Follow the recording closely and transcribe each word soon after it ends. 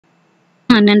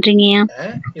நன்றிங்கய்யா.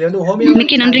 இது வந்து ஹோமியோ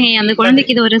மிக்க நன்றிங்கய்யா. அந்த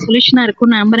குழந்தைக்கு இது ஒரு சொல்யூஷனா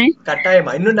இருக்கும் நம்புறேன்.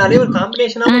 கட்டாயமா இன்னும் நிறைய ஒரு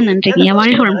காம்பினேஷனா நன்றிங்கய்யா.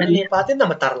 வாழ்க வளமுடன். பார்த்து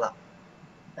நம்ம தரலாம்.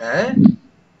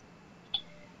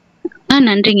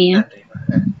 நன்றிங்கய்யா.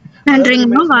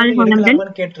 நன்றிங்கம்மா. வாழ்க வளமுடன்.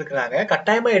 கேட்டிருக்காங்க.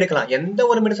 கட்டாயமா எடுக்கலாம். எந்த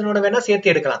ஒரு மெடிசனோட வேணா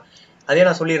சேர்த்து எடுக்கலாம். அதே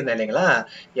நான் சொல்லியிருந்தேன் இல்லைங்களா,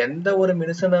 எந்த ஒரு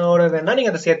மெடிசனோட வேணா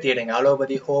நீங்க அதை சேர்த்து எடுங்க.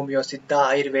 அலோபதி, ஹோமியோ, சித்தா,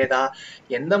 ஆயுர்வேதா,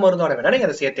 எந்த மருந்தோட வேணா நீங்க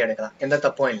அதை சேர்த்து எடுக்கலாம். எந்த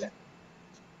தப்பும் இல்லை.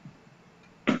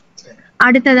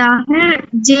 அடுத்ததாக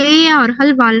ஜெய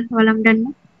அவர்கள் வாழ்க வளமுடன்.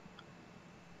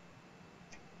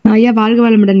 ஐயா வாழ்க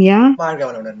வளமுடன். வாழ்க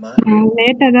வளமுடன்மா.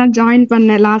 லேட்டா தான் ஜாயின்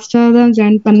பண்ணேன், லாஸ்டா தான்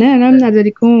ஜாயின் பண்ணேன். ஆனா அது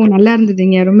வரைக்கும் நல்லா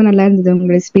இருந்ததுங்க, ரொம்ப நல்லா இருந்தது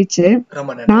உங்களுடைய ஸ்பீச்.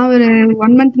 நான் ஒரு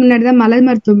 1 month முன்னாடி தான் மலர்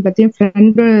மருத்துவம் பத்தியும்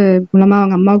ஃப்ரெண்டு மூலமா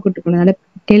அவங்க அம்மாவை கூட்டு போனதால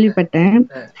கேள்விப்பட்டேன்.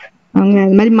 அவங்க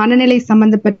அது மாதிரி மனநிலை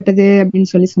சம்பந்தப்பட்டது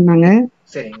அப்படின்னு சொல்லி சொன்னாங்க.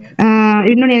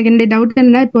 இன்னொன்னு எனக்கு என்னுடைய டவுட்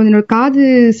என்ன, இப்போ என்னோட காது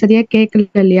சரியா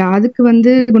கேட்கல இல்லையா, அதுக்கு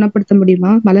வந்து குணப்படுத்த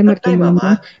முடியுமா மலர் மருத்துவம்?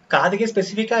 காதுக்கே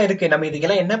ஸ்பெசிபிக்கா இருக்கு. நம்ம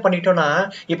இதுக்கெல்லாம் என்ன பண்ணிட்டோம்னா,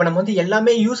 இப்ப நம்ம வந்து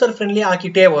எல்லாமே யூசர் ஃப்ரெண்ட்லி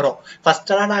ஆக்கிட்டே வரும்.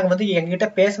 ஃபர்ஸ்ட் எல்லாம் நாங்க வந்து எங்ககிட்ட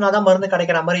பேசினாதான் மருந்து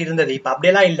கிடைக்கிற மாதிரி இருந்தது. இப்ப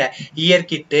அப்படியெல்லாம் இல்ல. இயர்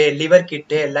கிட்டு, லிவர்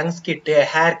கிட்டு, லங்ஸ் கிட்டு,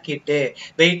 ஹேர் கிட்டு,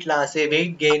 வெயிட் லாஸ்,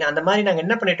 வெயிட் கெயின், அந்த மாதிரி நாங்க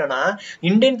என்ன பண்ணிட்டோம்னா,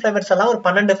 இந்தியன் ஃபிளவர்ஸ் எல்லாம் ஒரு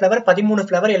 12 ஃபிளவர் 13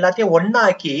 ஃபிளவர் எல்லாத்தையும்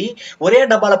ஒன்னாக்கி ஒரே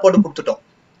டப்பால போட்டு கொடுத்துட்டோம்.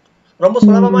 ரொம்ப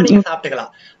சுலபமா நீங்க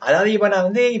சாப்பிட்டுக்கலாம். அதாவது இப்ப நான்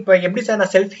வந்து இப்ப எப்படி சார்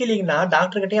நான் செல்ஃப் ஹீலிங்னா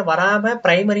டாக்டர் கிட்டே வராம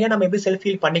பிரைமரியா நம்ம எப்படி செல்ஃப்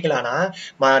ஹீல் பண்ணிக்கலாம்னா,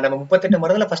 நம்ம 38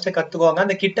 மருந்துல ஃபர்ஸ்ட் கத்துக்கோங்க.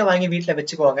 அந்த கிட்ட வாங்கி வீட்டுல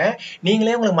வச்சுக்கோங்க.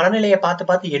 நீங்களே உங்களுக்கு மனநிலையை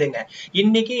பார்த்து எடுங்க.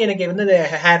 இன்னைக்கு எனக்கு வந்து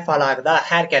ஹேர் ஃபால் ஆகுதா,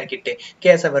 ஹேர் கேர் கிட்டு,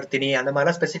 கேசவர்த்தினி, அந்த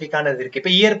மாதிரிலாம் ஸ்பெசிபிக்கானது இருக்கு.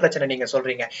 இப்ப இயர் பிரச்சனை நீங்க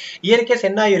சொல்றீங்க, இயற்கே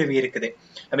சென்னாயுருவி இருக்குது.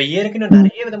 நம்ம இயற்கைன்னு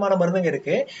நிறைய விதமான மருந்துங்க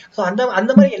இருக்கு. சோ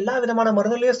அந்த மாதிரி எல்லா விதமான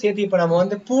மருந்துகளையும் சேர்த்து இப்ப நம்ம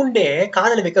வந்து பூண்டே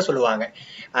காதல வைக்க சொல்லுவாங்க.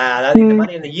 அதாவது இந்த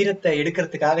மாதிரி இந்த ஈரத்தை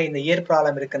எடுக்கிறதுக்காக இந்த இயர்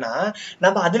ப்ராப்ளம் இருக்குன்னா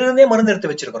நம்ம அதுல இருந்தே மருந்து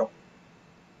எடுத்து வச்சிருக்கிறோம்.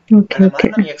 அந்த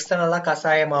மாதிரி நம்ம எக்ஸ்டர்னலா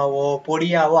கஷாயமாவோ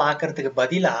பொடியாவோ ஆக்கிறதுக்கு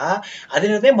பதிலா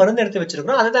அதுல இருந்தே மருந்து எடுத்து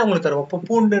வச்சிருக்கிறோம். அதுதான் உங்களுக்கு தரும். இப்போ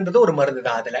பூண்டுன்றது ஒரு மருந்து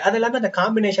தான். அது எல்லாமே அந்த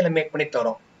காம்பினேஷன்ல மேக் பண்ணி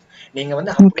தரும். நீங்க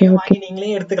வந்து அப்படியே வாங்கி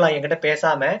நீங்களே எடுத்துக்கலாம். என்கிட்ட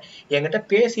பேசாம என்கிட்ட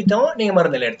பேசிட்டோம் நீங்க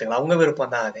மருந்துல எடுத்துக்கலாம். உங்க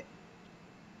விருப்பம் தான் அது.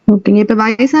 ஓகேங்க. இப்ப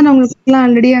வயசானவங்களுக்கு எல்லாம்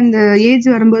ஆல்ரெடி அந்த ஏஜ்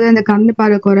வரும்போது அந்த கண்ணு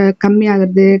பார்வை கம்மி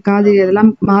ஆகுறது, காது இதெல்லாம்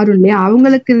மாறும் இல்லையா,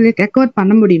 அவங்களுக்கு ரெக்கவர்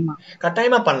பண்ண முடியுமா?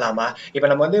 கட்டாயமா பண்ணலாமா. இப்ப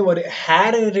நம்ம வந்து ஒரு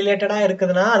ஹேர் ரிலேட்டடா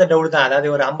இருக்குதுன்னா அது டவுட் தான்.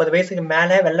 அதாவது ஒரு 50 வயசுக்கு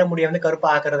மேல வெள்ள முடிய வந்து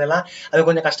கருப்பா ஆக்குறதெல்லாம் அது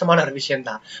கொஞ்சம் கஷ்டமான ஒரு விஷயம்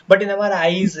தான். பட் இந்த மாதிரி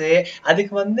ஐஸ்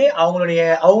அதுக்கு வந்து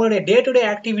அவங்களுடைய டே டு டே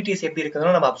ஆக்டிவிட்டிஸ் எப்படி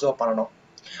இருக்குதுன்னு நம்ம அப்சர்வ் பண்ணணும்.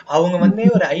 அவங்க வந்து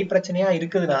ஒரு ஐ பிரச்சனையா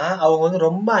இருக்குதுன்னா அவங்க வந்து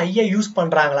ரொம்ப ஐய யூஸ்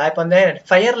பண்றாங்களா, இப்ப வந்து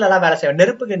ஃபயர்ல எல்லாம் வேலை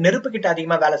செய்வாங்க, நெருப்பு கிட்ட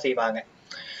அதிகமா வேலை செய்வாங்க.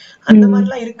 அந்த மாதிரி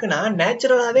எல்லாம் இருக்குன்னா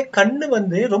நேச்சுரலாவே கண்ணு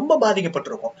வந்து ரொம்ப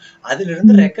பாதிக்கப்பட்டிருக்கும். அதுல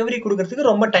இருந்து ரெக்கவரி கொடுக்கறதுக்கு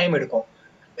ரொம்ப டைம் எடுக்கும்.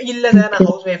 இல்ல சார் நான்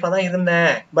ஹவுஸ் ஒய்ஃபா தான்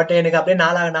இருந்தேன், பட் எனக்கு அப்படியே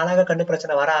நாளாக கண்ணு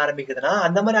பிரச்சனை வர ஆரம்பிக்குதுன்னா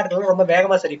அந்த மாதிரி ஆட்கள் ரொம்ப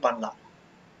வேகமா சரி பண்ணலாம்.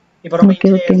 இப்ப ரொம்ப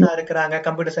இன்ஜினியர்ஸா இருக்கிறாங்க,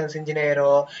 கம்ப்யூட்டர் சயின்ஸ்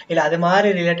இன்ஜினியரோ இல்ல அது மாதிரி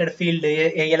ரிலேட்டட் ஃபீல்டு,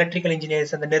 எலக்ட்ரிக்கல்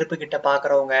இன்ஜினியர்ஸ், அந்த நெருப்பு கிட்ட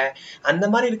பாக்குறவங்க அந்த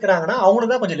மாதிரி இருக்கிறாங்கன்னா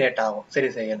அவங்களுக்கு தான் கொஞ்சம் லேட் ஆகும்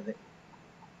சரி செய்யறது.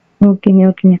 ஓகேங்க.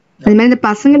 அது மாதிரி இந்த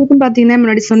பசங்களுக்கும் பாத்தீங்கன்னா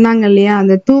முன்னாடி சொன்னாங்க இல்லையா,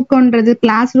 அந்த தூக்கம்ன்றது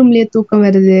கிளாஸ் ரூம்லயே தூக்கம்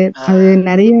வருது, அது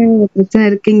நிறைய பிரச்சனை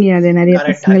இருக்குங்க. அது நிறைய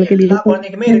பசங்களுக்கு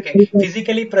குழந்தைக்குமே இருக்கு.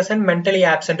 பிசிக்கலி பிரசன்ட் மென்டலி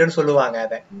ஆப்சென்ட்னு சொல்லுவாங்க.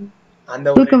 அத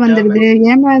அந்த தூக்கம் வந்துடுது,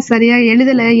 ஏமா சரியா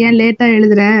எழுதல, ஏன் லேட்டா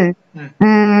எழுதுற,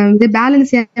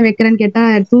 பேலன்ஸ் ஏன் வைக்கிறேன்னு கேட்டா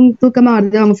தூக்கமா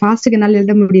வருது, அவங்க ஃபாஸ்ட்டுக்கு என்னால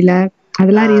எழுத முடியல,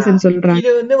 அதெல்லாம் ரீசன் சொல்றாங்க.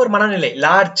 இது வந்து ஒரு மனநிலை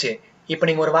லார்ஜ். இப்ப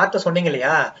நீங்க ஒரு வார்த்தை சொன்னீங்க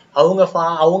இல்லையா,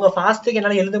 அவங்க ஃபாஸ்ட்டுக்கு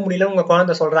என்னால எழுத முடியல உங்க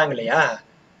குழந்தை சொல்றாங்க இல்லையா,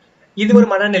 இது ஒரு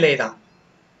மனநிலை தான்.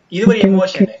 இது ஒரு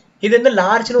எமோஷன். இது வந்து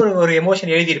லார்ஜ்னு ஒரு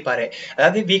எமோஷன் எழுதியிருப்பாரு.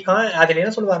 அதாவது அதுல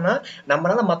என்ன சொல்லுவாருன்னா,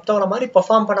 நம்மளால மத்தவங்கள மாதிரி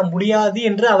பெர்ஃபார்ம் பண்ண முடியாது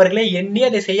என்று அவர்களே எண்ணி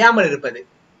அதை செய்யாமல் இருப்பது.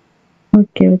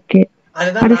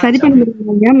 அது சரி பண்ண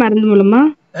முடியுமா மருந்து மூலமா?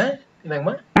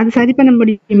 அது சரி பண்ண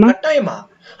முடியுமா? கட்டாயமா.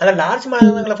 அத லார்ஜ்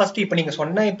மனங்களை ஃபர்ஸ்ட்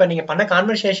இப்ப நீங்க பண்ண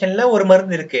கான்வர்சேஷன்ல ஒரு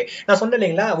மருந்து இருக்கு. நான் சொன்னேன்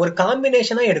இல்லைங்களா, ஒரு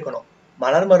காம்பினேஷனா எடுக்கணும்.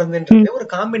 மலர் மருந்துன்றது ஒரு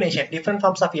combination, different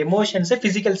forms of emotions,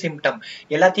 physical symptom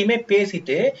எல்லாத்தையுமே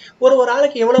பேசிட்டு ஒரு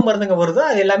ஆளுக்கு எவ்வளவு மருந்துங்க வருதோ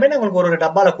அது எல்லாமே உங்களுக்கு ஒரு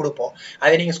டப்பால கொடுப்போம்.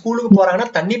 அதை நீங்க ஸ்கூலுக்கு போறாங்கன்னா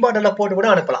தண்ணி பாட்டில போட்டு கூட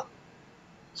அனுப்பலாம்.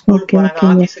 ஸ்கூலுக்கு போறாங்க,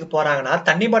 ஆபீஸுக்கு போறாங்கன்னா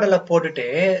தண்ணி பாட்டில போட்டுட்டு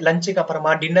லஞ்சுக்கு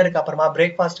அப்புறமா, டின்னருக்கு அப்புறமா,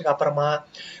 பிரேக்ஃபாஸ்டுக்கு அப்புறமா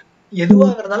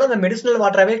எதுவாக இருந்தாலும் அந்த மெடிசினல்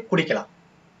வாட்டராவே குடிக்கலாம்.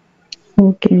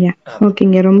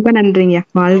 ஓகேங்க, ரொம்ப நன்றிங்க.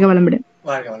 வாழ்க வளமுடன்.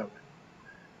 வாழ்க வளமுடன்.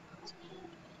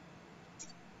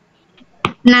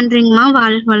 நன்றிங்கம்மா.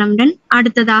 வாழ்க வளமுடன்.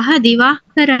 அடுத்ததாக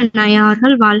திவாகரன் ஐயா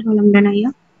அவர்கள் வாழ்க வளமுடன்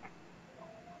ஐயா.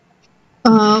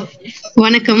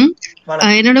 வணக்கம்.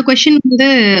 என்னோட கொஸ்டின் வந்து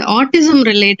ஆட்டிசம்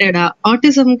ரிலேட்டடா.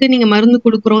 ஆட்டிசம்க்கு நீங்க மருந்து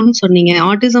கொடுக்குறோம்னு சொன்னீங்க.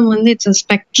 ஆட்டிசம் வந்து இட்ஸ்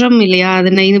ஸ்பெக்ட்ரம் இல்லையா? அது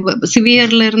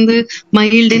சிவியர்ல இருந்து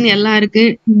மைல்டுன்னு எல்லாம் இருக்கு.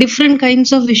 டிஃப்ரெண்ட்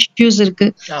கைண்ட்ஸ் ஆஃப் இஷ்யூஸ் இருக்கு.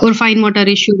 ஒரு ஃபைன்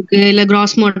மோட்டார் இஷ்யூ இருக்கு, இல்ல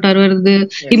கிராஸ் மோட்டார் வருது,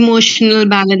 இமோஷனல்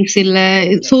பேலன்ஸ் இல்ல,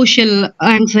 சோஷியல்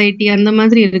ஆங்ஸைட்டி அந்த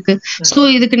மாதிரி இருக்கு. சோ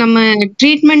இதுக்கு நம்ம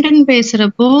ட்ரீட்மெண்ட்னு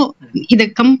பேசுறப்போ இத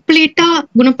கம்ப்ளீட்டா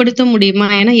குணப்படுத்த முடியுமா?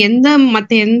 ஏன்னா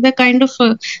மத்த எந்த கைண்ட் ஆஃப்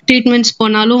ட்ரீட்மெண்ட்ஸ்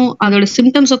போனாலும் அதோட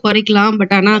சிம்டம்ஸை குறைக்கலாம்,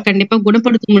 பட் ஆனா கண்டிப்பா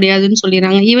குணப்படுத்த முடியாதுன்னு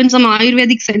சொல்லிடுறாங்க. ஈவன் சம்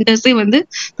ஆயுர்வேதிக் சென்டர்ஸே வந்து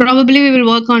probably we will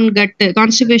work on cut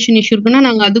constipation issue இருக்குன்னா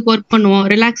நாங்க அதுக்கு ஒர்க் பண்ணுவோம்,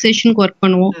 ரிலாக்ஸேஷனுக்கு ஒர்க்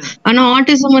பண்ணுவோம். ஆனா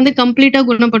ஆட்டிசம் வந்து கம்ப்ளீட்டா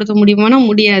குணப்படுத்த முடியுமானா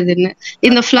முடியாதுன்னு.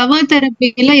 இந்த flower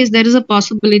தெரப்பில there is a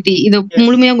possibility இத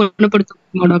முழுமையா குணப்படுத்த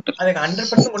முடியுமா டாக்டர்? அதுக்கு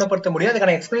 100% குணப்படுத்த முடியும்.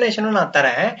 அதுக்கான எக்ஸ்பிளனேஷனும் நான்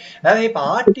தரேன். அதாவது இப்ப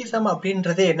ஆட்டிசம்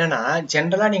அப்படின்றது என்னன்னா,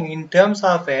 ஜென்ரலா நீங்க in terms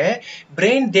of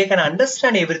brain they can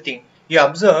understand everything. You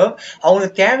observe,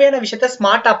 அவங்களுக்கு தேவையான விஷயத்த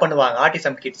ஸ்மார்ட்டா பண்ணுவாங்க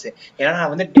ஆட்டிசம் கிட்ஸ். ஏன்னா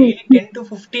நான் வந்து டெய்லி 10 to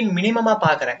 15 மினிமமா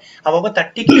பாக்குறேன், அவ்வளவு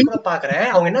 30 கிட்ஸ் கூட பாக்குறேன்.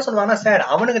 அவங்க என்ன சொல்லுவாங்கன்னா, சார்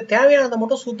அவனுக்கு தேவையானதை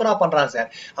மட்டும் சூப்பரா பண்றான்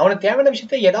சார், அவனுக்கு தேவையான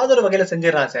விஷயத்த ஏதாவது ஒரு வகையில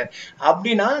செஞ்சிடறான் சார்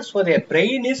அப்படின்னா, so their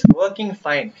brain is working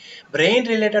fine. Brain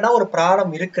ரிலேட்டடா ஒரு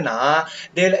ப்ராப்ளம் இருக்குன்னா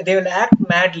they will act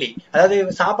madly. அதாவது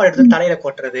சாப்பாடு எடுத்து தலையில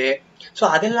கொட்டுறது, ஸோ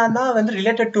அதெல்லாம் தான் வந்து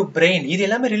ரிலேட்டட் டு பிரெயின். இது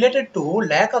எல்லாமே related to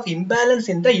lack of imbalance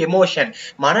in the emotion.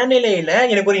 மனநிலையில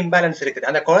எனக்கு ஒரு இம்பேலன்ஸ் இருக்குது,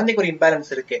 அந்த குழந்தைக்கு ஒரு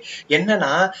இம்பேலன்ஸ் இருக்கு.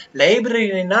 என்னன்னா,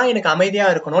 லைப்ரரினா எனக்கு அமைதியா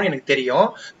இருக்கணும்னு எனக்கு தெரியும்,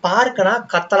 பார்க்கனா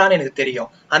கத்தலான்னு எனக்கு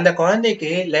தெரியும். அந்த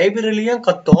குழந்தைக்கு லைப்ரரியிலயும்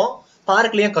கத்தும்,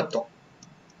 பார்க்லயும் கத்தும்.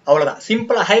 அவ்வளவுதான்,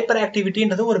 சிம்பிளா. ஹைப்பர்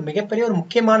ஆக்டிவிட்டின்றது ஒரு மிகப்பெரிய ஒரு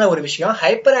முக்கியமான ஒரு விஷயம்.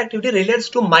 Hyper activity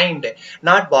relates to mind,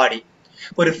 not பாடி.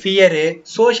 ஒரு ஃபியரு,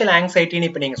 சோஷியல் ஆங்ஸைட்டின்னு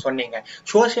இப்ப நீங்க சொன்னீங்க.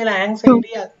 சோஷியல்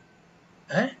ஆங்ஸைட்டி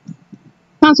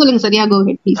சொல்லுங்க sir. Yeah, go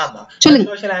head please. ஆமா,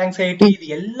 சோஷியல் ஆங்ஸைட்டி இது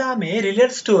எல்லாமே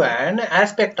relates to an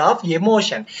aspect of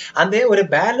emotion. அந்த ஒரு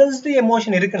பேலன்ஸ்டு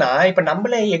எமோஷன் இருக்குன்னா, இப்ப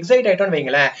நம்மளே எக்ஸைட் ஆயிட்டோம்னு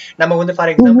வைங்களேன், நம்ம வந்து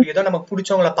ஃபார் எக்ஸாம்பிள் ஏதோ நமக்கு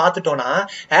பிடிச்சவங்களை பார்த்துட்டோம்னா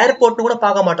ஏர்போர்ட்னு கூட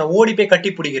பார்க்க மாட்டோம், ஓடி போய்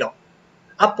கட்டி பிடிக்கிறோம்.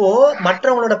 அப்போ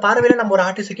மற்றவங்களோட பார்வையில நம்ம ஒரு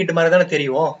ஆர்டிஸ்ட் கிட்ட மாதிரி தானே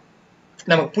தெரியும்.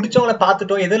 நமக்கு பிடிச்சவங்களை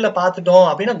பார்த்துட்டோம், எதிரில் பார்த்துட்டோம்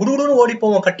அப்படின்னா குடுகுடுன்னு ஓடி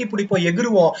போவோம், கட்டி பிடிப்போம்,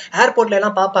 எகிருவோம். ஏர்போர்ட்ல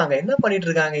எல்லாம் பார்ப்பாங்க, என்ன பண்ணிட்டு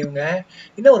இருக்காங்க இவங்க,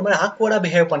 இன்னும் ஒரு மாதிரி ஆக்வர்டா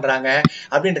பிஹேவ் பண்றாங்க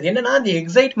அப்படின்றது. என்னன்னா, அந்த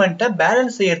எக்ஸைட்மெண்ட்டை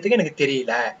பேலன்ஸ் செய்யறதுக்கு எனக்கு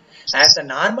தெரியல. As a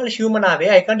normal ஹியூமனாவே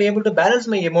I can't able to balance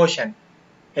my emotion,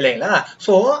 இல்லைங்களா?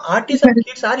 So autism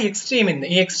kids are extreme in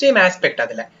extreme aspect.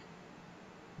 அதுல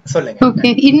சொல்லுங்க. ஓகே,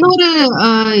 இன்னொரு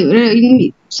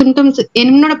சிம்டம்ஸ்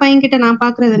என்னோட பையன் கிட்ட நான்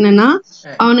பாக்குறது என்னன்னா,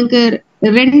 அவனுக்கு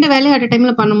 2 வேலையை அட்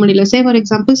டைம்ல பண்ண முடியல. சே ஃபார்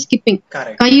எக்ஸாம்பிள் ஸ்கிப்பிங்,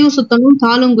 கையும் சுத்தணும்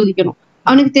காலும் குதிக்கணும்.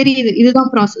 அவனுக்கு தெரியுது இதுதான்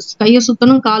ப்ராசஸ், கையை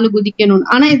சுத்தணும் காலு குதிக்கணும்.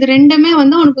 ஆனா இது ரெண்டுமே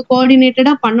வந்து அவனுக்கு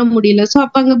கோஆர்டினேட்டடா பண்ண முடியல. சோ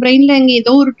அப்ப அங்க பிரெயின்ல அங்க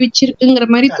ஏதோ ஒரு ட்விட்ச் இருக்குங்கிற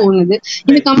மாதிரி தோணுது.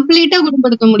 இது கம்ப்ளீட்டா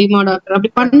குணப்படுத்த முடியுமா டாக்டர்?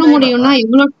 அப்படி பண்ண முடியும்னா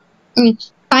எவ்வளவு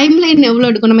டைம் லைன் எவ்வளவு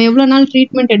எடுக்கும், நம்ம எவ்வளவு நாள்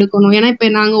ட்ரீட்மெண்ட் எடுக்கணும்? ஏன்னா இப்ப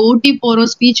நாங்க ஓட்டி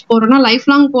போறோம், ஸ்பீச் போறோம்னா லைஃப்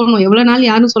லாங் போகணும், எவ்வளவு நாள்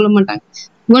யாரும் சொல்ல மாட்டாங்க,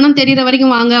 குணம் தெரியற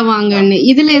வரைக்கும் வாங்க வாங்கன்னு.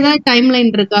 இதுல ஏதாவது டைம்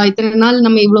லைன் இருக்கா? இத்தனை நாள்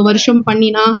நம்ம இவ்வளவு வருஷம்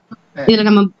பண்ணினா இதுல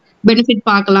நம்ம பெனிஃபிட்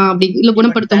பார்க்கலாம், அப்படி இல்ல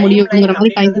குணப்படுத்த முடியுங்கிற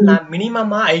மாதிரி time line?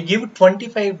 மினிமமா I give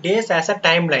 25 days as a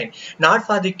timeline, not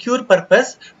for the cure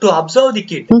purpose, to observe the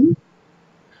kid.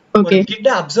 ஒரு கிட்ட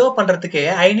அப்சர்வ் பண்றதுக்கு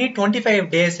I need 25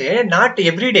 days, not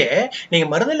everyday. நீங்க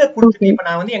மருந்துல கொடுத்துட்டு, இப்ப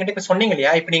நான் வந்து என்கிட்ட இப்ப சொன்னீங்க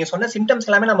இல்லையா, இப்ப நீங்க சொன்ன சிம்டம்ஸ்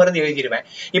எல்லாமே நான் மருந்து எழுதிடுவேன்.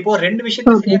 இப்போ 2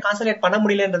 விஷயத்தை சரியா கான்சன்ட்ரேட் பண்ண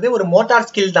முடியலன்றது ஒரு மோட்டார்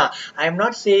ஸ்கில் தான். ஐ எம்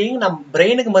நாட் சேயிங் நம்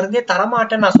பிரெயினுக்கு மருந்தே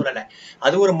தரமாட்டேன்னு நான் சொல்லல,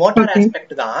 அது ஒரு மோட்டார்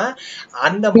ஆஸ்பெக்ட் தான்.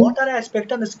 அந்த மோட்டார்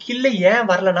ஆஸ்பெக்ட், அந்த ஸ்கில்ல ஏன்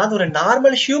வரலன்னா, அது ஒரு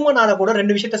நார்மல் ஹியூமனால கூட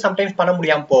 2 விஷயத்த சம்டைம்ஸ் பண்ண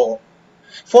முடியாம போகும்.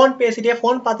 போன் பேசிட்டே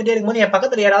போன் பார்த்துட்டே இருக்கும்போது என்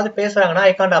பக்கத்துல யாராவது பேசுறாங்கன்னா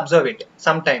I can't observe it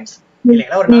sometimes,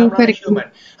 இல்லைங்களா? ஒரு நார்மலான ஹியூமன்.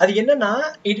 அது என்னன்னா,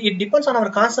 it depends on our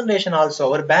concentration also.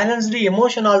 ஒரு balanced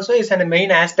emotion also is a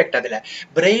main aspect. அதுல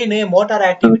brain, motor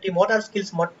activity, motor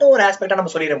skills மட்டும் ஒரு ஆஸ்பெக்டா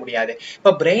நம்ம சொல்லிட முடியாது.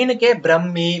 இப்ப பிரெயினுக்கே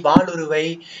பிரம்மி, வாலுருவை,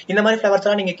 இந்த மாதிரி ஃபிளவர்ஸ்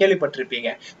எல்லாம் நீங்க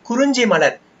கேள்விப்பட்டிருப்பீங்க. குறிஞ்சி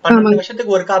மலர் 12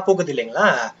 வருஷத்துக்கு ஒரு பூக்குது இல்லைங்களா?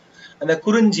 அந்த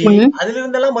குறிஞ்சி, அதுல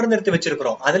இருந்தெல்லாம் மருந்து எடுத்து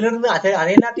வச்சிருக்கிறோம். அதுல இருந்து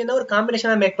அதே எல்லாத்தையும் தான் ஒரு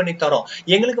காம்பினேஷனா மேக் பண்ணி தரோம்.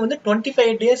 எங்களுக்கு வந்து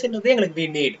 25 daysன்றது எங்களுக்கு we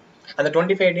need. அந்த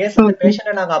 25 days அந்த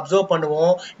பேஷண்ட்டை நாங்க அப்சர்வ்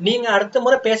பண்ணுவோம். நீங்க அடுத்த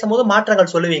முறை பேசும்போது மாற்றங்கள்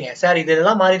சொல்லுவீங்க, சார்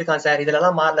இதெல்லாம் மாறி இருக்கான் சார்,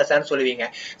 இதெல்லாம் மாறல சார் சொல்லுவீங்க.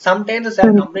 சம்டைம்ஸ்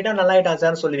சார் கம்ப்ளீட்டா நல்லா ஆயிட்டான்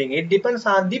சார் சொல்லுவீங்க. It depends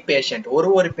on the patient.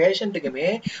 ஒரு பேஷண்ட்டுக்குமே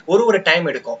ஒரு டைம்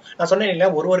எடுக்கும். நான் சொன்னேன் இல்லையா,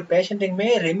 ஒரு பேஷண்ட்டுக்குமே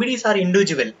ரெமிடிஸ் ஆர்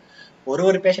இண்டிவிஜுவல்.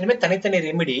 ஒரு பேஷண்ட்டுமே தனித்தனி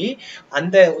ரெமிடி.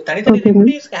 அந்த தனித்தனி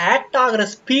ரெமிடிஸ் ஆக்ட் ஆகிற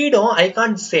ஸ்பீடும் ஐ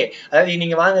கான்ட் சே. அதாவது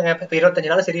நீங்க வாங்குங்க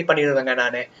 25 நாள் சரி பண்ணிடுவேங்க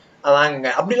நானு,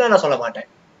 வாங்குங்க அப்படிலாம் நான் சொல்ல மாட்டேன்.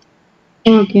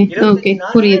 25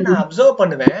 நாள் நான் அப்சர்வ்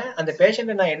பண்ணுவேன், அந்த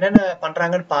பேஷண்ட் நான் என்னென்ன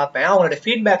பண்றாங்கன்னு பாப்பேன், அவங்களோட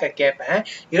ஃபீட்பேக்கை கேட்பேன்.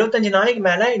 25 நாளைக்கு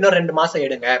மேல இன்னும் 2 மாசம்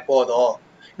எடுங்க போதும்,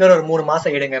 இன்னொரு ஒரு 3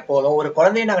 மாசம் எடுங்க போதும். ஒரு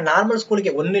குழந்தைய நாங்க நார்மல்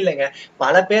ஸ்கூலுக்கே ஒண்ணும் இல்லைங்க,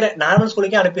 பல பேரை நார்மல்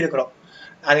ஸ்கூலுக்கே அனுப்பி இருக்கிறோம்.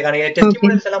 அதுக்கான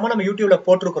டெஸ்டிமோனியல்ஸ் எல்லாமே நம்ம யூடியூப்ல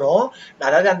போட்டிருக்கிறோம்.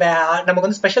 அதாவது அந்த நமக்கு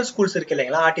வந்து ஸ்பெஷல் ஸ்கூல்ஸ் இருக்கு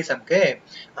இல்லைங்களா ஆட்டிசம்க்கு,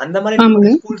 அந்த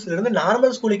மாதிரி ஸ்கூல்ஸ்ல இருந்து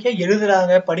நார்மல் ஸ்கூலுக்கே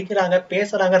எழுதுறாங்க, படிக்கிறாங்க,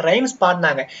 பேசுறாங்க, ரைம்ஸ்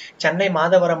பாடினாங்க. சென்னை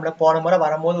மாதவரம்ல போன முறை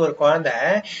வரும்போது ஒரு குழந்தை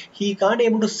he can't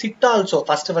able to sit also.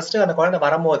 First அந்த குழந்தை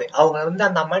வரும்போது அவங்க வந்து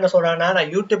அந்த அம்மா என்ன சொல்றாங்கன்னா,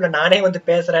 நான் யூடியூப்ல நானே வந்து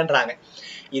பேசுறேன்றாங்க.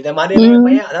 இத மாதிரி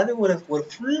பையன் அதாவது ஒரு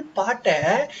ஃபுல் பாட்டை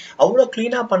அவ்வளவு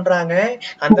கிளீனா பண்றாங்க.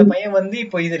 அந்த பையன் வந்து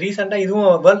இப்போ இது ரீசெண்டா இதுவும்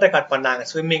வேர்ல்ட் ரெக்கார்ட் பண்ணாங்க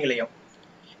ஸ்விம்மிங்லயும்.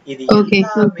 இது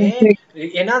எல்லாமே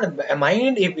ஏன்னா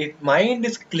mind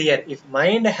is clear, if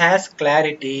mind has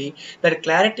clarity, that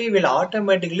clarity will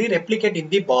automatically replicate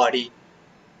இன் தி பாடி.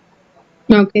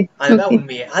 அதுதான்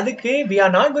உண்மையே. அதுக்கு we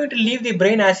are not going to leave the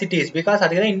brain as it is, because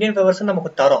அதுக்குதான் இந்தியன் ஃபெவர்ஸ்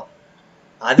நமக்கு தரோம்.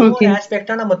 அதுவும் ஒரு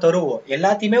ஆஸ்பெக்டா நம்ம தருவோம்.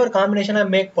 எல்லாத்தையுமே ஒரு காம்பினேஷனா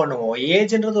மேக் பண்ணுவோம்.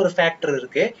 ஏஜ்ன்றது ஒரு ஃபேக்டர்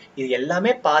இருக்கு. இது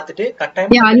எல்லாமே பார்த்துட்டு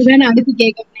கட்டாயமா அதுதான் அடுத்து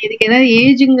கேட்கணும். இதுக்கு ஏதாவது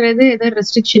ஏஜ்ங்கிறது ஏதாவது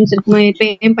ரெஸ்ட்ரிக்ஷன்ஸ் இருக்குமா? இப்ப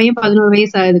என் பையன் 11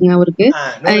 வயசு ஆகுதுங்க அவருக்கு.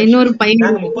 இன்னொரு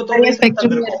பையன் 31 வயசுல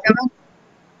தந்திருக்கோம்.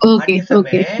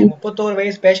 31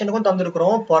 வயசு பேஷண்ட்டுக்கும்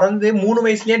தந்திருக்கிறோம். பிறந்து 3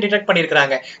 வயசுலயே டிடெக்ட்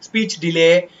பண்ணிருக்காங்க. ஸ்பீச்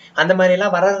டிலே அந்த மாதிரி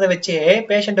எல்லாம் வர்றதை வச்சே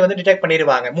பேஷண்ட் வந்து டிடெக்ட்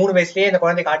பண்ணிடுவாங்க. 3 வயசுலயே இந்த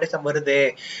குழந்தைக்கு ஆட்டிசம் வருது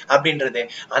அப்படின்றது.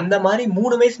 அந்த மாதிரி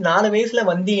 3 வயசு 4 வயசுல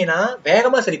வந்தீங்கன்னா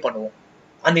வேகமா சரி பண்ணுவோம்.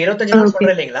 அந்த 25 நாள்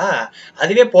சொல்றேன் இல்லைங்களா,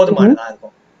 அதுவே போதுமானதா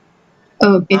இருக்கும்.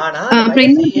 ஆனா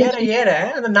ஏற ஏற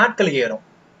அந்த நாட்கள் ஏறும்.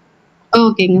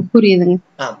 ஓகேங்க, புரியுதுங்க.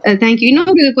 தேங்க்யூ.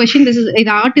 இன்னொரு क्वेश्चन,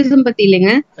 இது ஆட்டிசம் பத்தி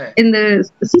இல்லைங்க. இந்த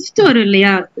சிஸ்ட் வரும்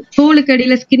இல்லையா, தோலுக்கு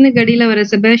அடியில ஸ்கின்னுக்கு அடியில வர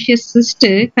செபேஷியஸ் சிஸ்ட்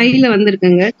கையில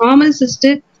வந்திருக்குங்க. நார்மல் சிஸ்ட்,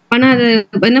 ஆனா அது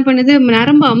என்ன பண்ணுது,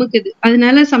 நரம்பு அமுக்குது.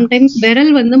 அதனால சம்டைம்ஸ் விரல்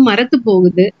வந்து மரத்து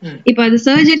போகுது. இப்ப அது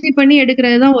சர்ஜரி பண்ணி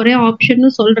எடுக்கிறதுதான் ஒரே ஆப்ஷன்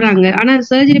சொல்றாங்க. ஆனா அது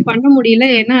சர்ஜரி பண்ண முடியல,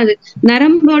 ஏன்னா அது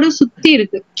நரம்போட சுத்தி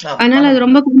இருக்கு. அதனால அது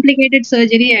ரொம்ப காம்ப்ளிகேட்டட்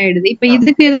சர்ஜரி ஆயிடுது. இப்ப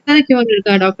இதுக்கு ஏதாவது கியூர்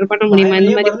இருக்கா டாக்டர்? பண்ண முடியுமா?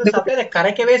 இந்த மாதிரி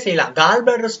கரைக்கவே செய்யலாம். Gall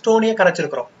bladder ஸ்டோனையே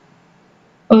கரைச்சிருக்கிறோம்.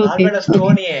 கால் பிளாடர்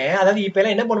ஸ்டோனையே, அதாவது இப்ப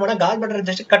எல்லாம் என்ன பண்ணுவாங்க, கால் பிளாடர்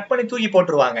ஜஸ்ட் கட் பண்ணி தூக்கி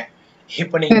போட்டுருவாங்க.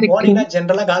 இப்ப நீங்க போனீங்கன்னா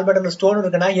ஜென்ரலா கால் பிளாடர் ஸ்டோன்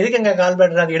இருக்குன்னா எதுக்குங்க கால்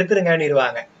பிளாடர் அது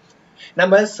எடுத்துருங்கன்னு.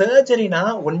 நம்ம சர்ஜரினா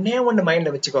ஒண்ணு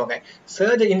மைண்ட்ல வச்சுக்கோங்க.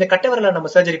 சர்ஜரி, இந்த கட்டை விரலை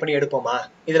நம்ம சர்ஜரி பண்ணி எடுப்போமா?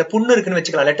 இதுல புண்ணு இருக்குன்னு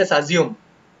வச்சுக்கலாம். லெட் அஸ் அஸ்யூம்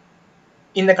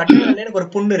இந்த கட்டை விரல்ல எனக்கு ஒரு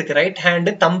புண்ணு இருக்கு, ரைட்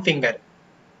ஹேண்ட் தம் ஃபிங்கர்.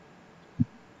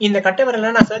 இந்த கட்டை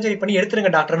விரலை நான் சர்ஜரி பண்ணி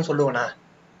எடுத்துருங்க டாக்டர்னு சொல்லுவேனா?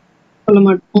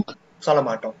 சொல்ல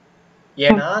மாட்டோம்.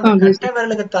 ஏன்னா அந்த கட்டை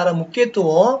விரலுக்கு தர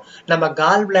முக்கியத்துவம் நம்ம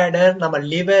கால் பிளாடர், நம்ம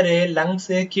லிவரு, லங்ஸ்,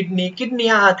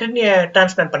 கிட்னியை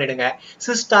டிரான்ஸ்பிளான்ட் பண்ணிடுங்க.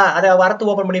 சிஸ்டா அதை வரத்து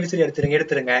ஓபன் பண்ணி விசிறி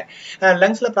எடுத்துருங்க.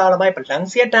 லங்ஸ்ல ப்ராப்ளமா, இப்ப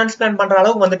லங்ஸையே டிரான்ஸ்பிளான்ட் பண்ற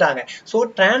அளவுக்கு வந்துட்டாங்க. சோ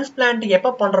டிரான்ஸ்பிளான்ட்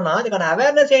எப்ப பண்றோம்னா அதுக்கான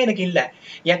அவேர்னஸே எனக்கு இல்ல.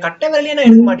 என் கட்டை விரலையே நான்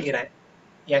எடுக்க மாட்டேங்கிறேன்.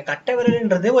 என் கட்டை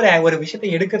விரல்ன்றது ஒரு விஷயத்தை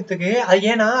எடுக்கிறதுக்கு அது,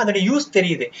 ஏன்னா அதோட யூஸ்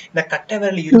தெரியுது. இந்த கட்டை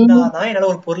விரல் இருந்தாதான்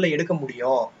என்னால ஒரு பொருளை எடுக்க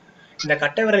முடியும், இந்த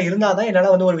கட்டை விரல் இருந்தாதான்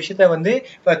என்னால வந்து ஒரு விஷயத்த வந்து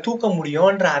தூக்க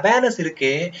முடியும்ன்ற அவேர்னஸ்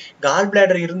இருக்கு. கால்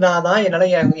பிளாடர் இருந்தாதான் என்னால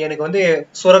எனக்கு வந்து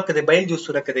சுரக்குது, பைல் ஜூஸ்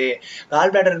சுரக்குது.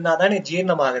 கால் பிளாடர் இருந்தாதான் எனக்கு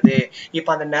ஜீரணம் ஆகுது.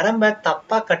 இப்ப அந்த நரம்பை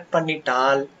தப்பா கட்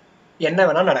பண்ணிட்டால் என்ன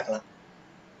வேணா நடக்கலாம்.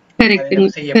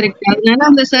 அதனால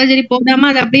அந்த சர்ஜரி போடாம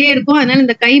அது அப்படியே இருக்கும். அதனால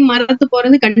இந்த கை மரத்து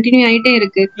போறது கண்டினியூ ஆயிட்டே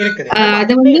இருக்கு.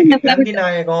 அது வந்து நந்தி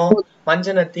நாயகம்,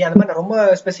 மஞ்சனத்தி, அந்த மாதிரி ரொம்ப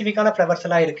ஸ்பெசிபிக்கான ஃபிளவர்ஸ்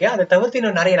எல்லாம் இருக்கு. அதை தவிர்த்து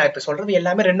இன்னும் நிறைய, நான் இப்ப சொல்றது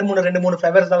எல்லாமே 2-3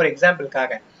 ஃபிளவர்ஸ் தான் ஒரு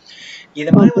எக்ஸாம்பிளுக்காக. இது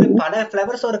மாதிரி ஒரு பல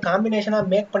ஃபிளவர்ஸ் ஒரு காம்பினேஷனா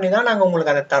மேக் பண்ணி தான் நாங்க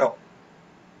உங்களுக்கு அதை தரோம்.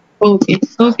 Okay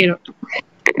okay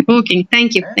okay,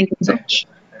 thank you so much.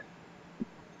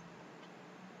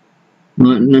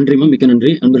 நன்றிமா, மிக்க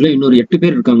நன்றி. அன்பர்களே, இன்னொரு 8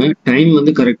 பேர் இருக்காங்க. டைம்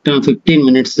வந்து கரெக்டா 15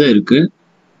 மினிட்ஸ் தான் இருக்கு.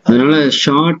 அதனால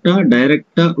ஷார்ட்டா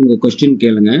டைரக்டா உங்க கொஸ்டின்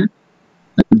கேளுங்க.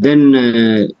 தென்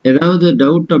ஏதாவது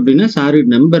டவுட் அப்படின்னா சாரி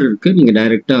நம்பர் இருக்கு, நீங்க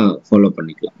டைரக்டா ஃபாலோ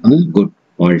பண்ணிக்கலாம். குட்,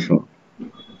 வாழ்க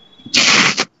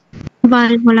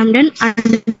வளமுடன்.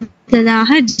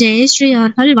 அடுத்ததாக ஜெயஸ்ரீ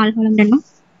அவர்கள். வாழ்க வளமுடன்.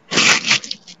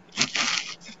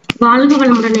 வாழ்க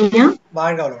வளமுடன் ஐயா.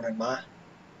 வாழ்க வளமுடன்மா.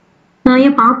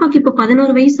 என் பாப்பாக்கு இப்ப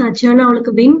 11 வயசு ஆச்சு. ஆனா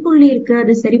அவளுக்கு வெண்புள்ளி இருக்கு,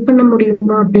 அது சரி பண்ண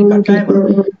முடியுமா அப்படின்னு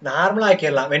நார்மலா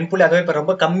ஆக்கிடலாம். வெண்புள்ளி அதுவும் இப்ப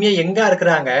ரொம்ப கம்மியா எங்க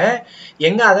இருக்கிறாங்க,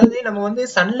 அதாவது நம்ம வந்து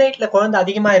சன்லைட்ல குழந்தை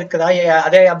அதிகமா இருக்குதா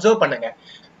அதை அப்சர்வ் பண்ணுங்க.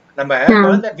 நம்ம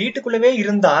குழந்தை வீட்டுக்குள்ளவே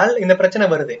இருந்தால் இந்த பிரச்சனை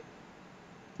வருது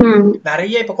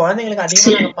நிறைய. இப்ப குழந்தைங்களுக்கு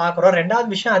அதிகமா நாங்க பாக்குறோம்.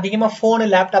 ரெண்டாவது விஷயம், அதிகமா போன்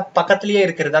லேப்டாப் பக்கத்திலேயே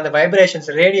இருக்கிறது. அந்த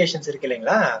வைப்ரேஷன்ஸ், ரேடியேஷன்ஸ் இருக்கு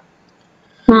இல்லைங்களா,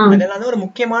 அதெல்லாம் ஒரு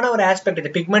முக்கியமான ஒரு ஆஸ்பெக்ட். இது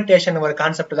பிக்மெண்டேஷன் ஒரு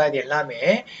கான்செப்ட் தான். இது எல்லாமே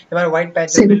இந்த மாதிரி ஒயிட்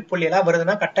பேட்ச், புள்ளி எல்லாம்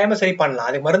வருதுன்னா கட்டாயமா சரி பண்ணலாம்.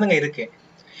 அது மருந்துங்க இருக்கு.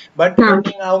 பட்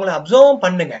நீங்க அவங்களை அப்சர்வ்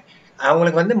பண்ணுங்க.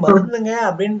 அவங்களுக்கு வந்து மருந்துங்க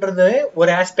அப்படின்றது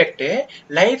ஒரு ஆஸ்பெக்ட்,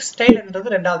 லைஃப்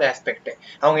ஸ்டைல்ன்றது ரெண்டாவது ஆஸ்பெக்ட்.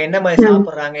 அவங்க என்ன மாதிரி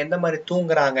சாப்பிடுறாங்க, எந்த மாதிரி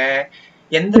தூங்குறாங்க,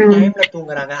 எந்த டைம்ல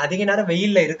தூங்குறாங்க, அதிக நேரம்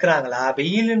வெயில்ல இருக்கிறாங்களா,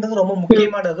 வெயில்ன்றது ரொம்ப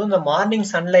முக்கியமானது. இந்த மார்னிங்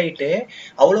சன்லைட்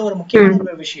அவ்வளவு ஒரு முக்கியமான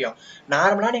ஒரு விஷயம்.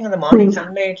 நார்மலா நீங்க அந்த மார்னிங்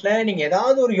சன்லைட்ல நீங்க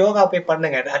ஏதாவது ஒரு யோகா போய்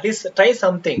பண்ணுங்க, at least try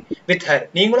something with her.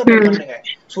 நீங்களும் போய் பண்ணுங்க,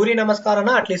 சூரிய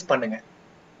நமஸ்காரம்னா அட்லீஸ்ட் பண்ணுங்க.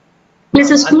 இல்ல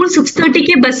சார், ஸ்கூல்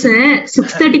 6:30க்கே பஸ்,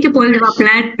 6:30க்கு போயிடுவாப்ல,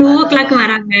 2 o'clock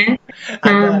வராங்க.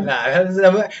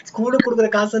 நம்ம ஸ்கூலுக்கு கொடுக்குற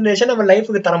கான்சென்ட்ரேஷன் நம்ம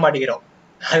லைஃபுக்கு தர மாட்டேங்கிறோம்,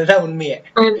 அதுதான் உண்மையே.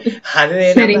 அது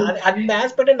அந்த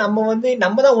ஆஸ்பெக்ட்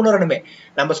நம்ம தான் உணரணுமே.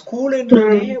 நம்ம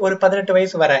ஸ்கூலுன்றது ஒரு 18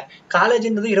 வயசு வர,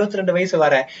 காலேஜ்ன்றது 22 வயசு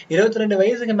வர, 22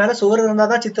 வயசுக்கு மேல சுவர்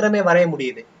இருந்தாதான் சித்திரமே வரைய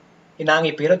முடியுது. நாங்க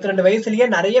இப்ப 22 வயசுலயே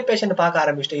நிறைய பேஷண்ட் பார்க்க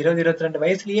ஆரம்பிச்சிட்டோம். 22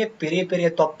 வயசுலயே பெரிய பெரிய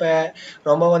தொப்பை,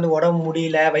 ரொம்ப உடம்பு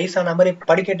முடியல, வயசான மாதிரி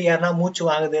படிக்கட்டு ஏறினா மூச்சு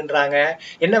வாங்குதுன்றாங்க.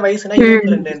 என்ன வயசுனா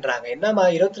 22ன்றாங்க. என்னமா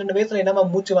 22 வயசுல என்னமா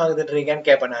மூச்சு வாங்குதுன்றீங்கன்னு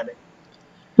கேட்பேன் நானு.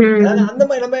 அதாவது அந்த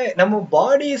மாதிரி நம்ம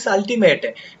பாடி இஸ் அல்டிமேட்.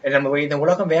 நம்ம இந்த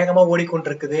உலகம் வேகமா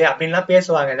ஓடிக்கொண்டிருக்குது அப்படின்லாம்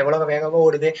பேசுவாங்க, இந்த உலகம் வேகமா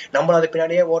ஓடுது, நம்மளும் அது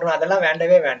பின்னாடியே ஓடணும், அதெல்லாம்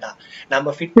வேண்டவே வேண்டாம்.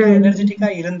 நம்ம ஃபிட்டா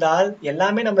எனர்ஜெட்டிக்கா இருந்தால்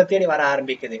எல்லாமே நம்ம தேடி வர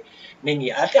ஆரம்பிக்குது.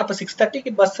 நீங்க அப்ப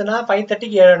 6:30க்கு பஸ்னா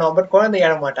 5:30க்கு ஏறணும், பட் குழந்தை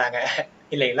ஏற மாட்டாங்க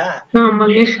இல்லைங்களா?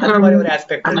 அந்த மாதிரி ஒரு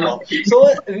ஆஸ்பெக்ட் இருக்கும். So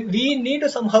we need to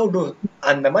somehow do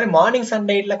அந்த மாதிரி மார்னிங்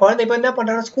சன்லைட்ல குழந்தை இப்ப என்ன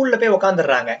பண்றாங்க, ஸ்கூல்ல போய்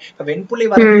உட்காந்துடுறாங்க. இப்ப வெண்புள்ளி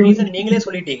வர ரீசன் நீங்களே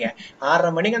சொல்லிட்டீங்க.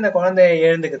 6:30 மணிக்கு அந்த குழந்தை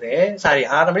எழுந்துக்குது, சாரி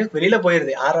 6:30 மணிக்கு வெளியில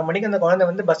போயிருது, 6:30 மணிக்கு அந்த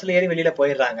குழந்தை பஸ்ல ஏறி வெளியில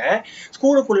போயிடுறாங்க,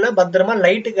 ஸ்கூலுக்குள்ள பத்திரமா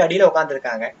லைட்டுக்கு அடியில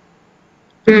உட்காந்துருக்காங்க.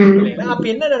 அப்ப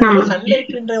என்ன நடக்குது,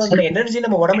 சன்லைட்ன்ற எனர்ஜி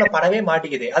நம்ம உடம்புல படவே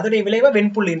மாட்டேங்குது, அதோடைய விளைவா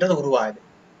வெண்புள்ளின்றது உருவாகுது.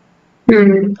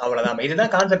 அவ்வளவுதான்,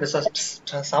 இதுதான் கான்செப்ட்.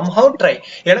 somehow try.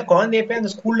 ஏன்னா குழந்தைய போய் அந்த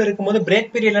ஸ்கூல்ல இருக்கும்போது பிரேக்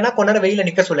பீரியட்லனா கொஞ்ச நேரம் வெயில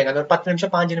நிக்க சொல்லுங்க, அந்த ஒரு 10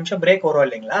 நிமிஷம் 5 நிமிஷம் பிரேக் வரும்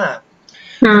இல்லைங்களா?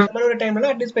 அந்த மாதிரி ஒரு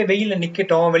டைம்ல அட்லீஸ்ட் போய் வெயில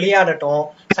நிக்கட்டும், விளையாடட்டும்.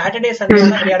 சாட்டர்டே சண்டே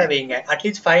விளையாட வைங்க,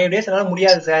 அட்லீஸ்ட் 5 days என்னால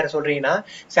முடியாது சார் சொல்றீங்கன்னா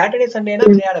சாட்டர்டே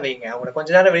சண்டேனா விளையாட வைங்க, அவங்களை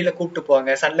கொஞ்ச நேரம் வெளியில கூப்பிட்டு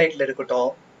போங்க, சன்லைட்ல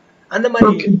இருக்கட்டும், அந்த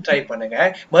மாதிரி ட்ரை பண்ணுங்க.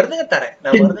 மருந்துங்க தரேன்,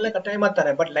 நான் மருந்துல கட்டாயமா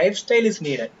தரேன், but life style is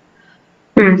needed.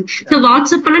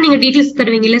 வாட்ஸ்அப்ல நீங்க டீடைல்ஸ்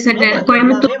தருவீங்கல்ல சார்?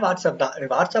 கோயம்புத்தூர் வாட்ஸ்அப் தான்,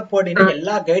 வாட்ஸ்அப் போட்டீங்கன்னா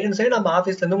எல்லா கைடன்ஸையும் நம்ம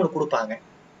ஆபீஸ்ல இருந்து உங்களுக்கு கொடுப்பாங்க.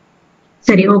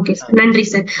 சரி, ஓகே சார், நன்றி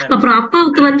சார். அப்புறம்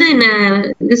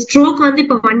அப்பாவுக்கு ஸ்ட்ரோக்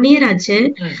இப்ப 1 year ஆச்சு,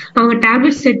 அவங்க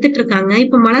டேப்லெட்ஸ் எடுத்துட்டு இருக்காங்க.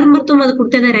 இப்ப மலர் மருத்துவம் அது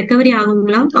கொடுத்தத ரெக்கவரி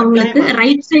ஆகுங்களா அவங்களுக்கு?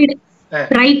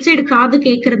 ரைட் சைடு காது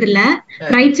கேக்குறது இல்ல,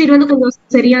 ரைட் சைடு கொஞ்சம்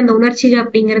சரியா அந்த உணர்ச்சி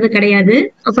அப்படிங்கறது கிடையாது.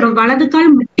 அப்புறம் வலது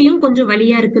கால் முட்டியும் கொஞ்சம்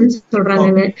வலியா இருக்குன்னு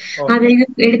சொல்றாங்க. அதை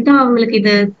எடுத்தா அவங்களுக்கு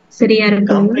இது சரியா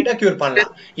இருக்கு, கம்ப்ளீட்டா கியூர்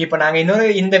பண்ணலாம். இப்ப நாங்க இன்னொரு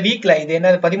இந்த வீக்ல, இது என்ன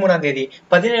 13ஆம் தேதி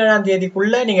 17ஆம்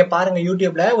தேதிக்குள்ள நீங்க பாருங்க,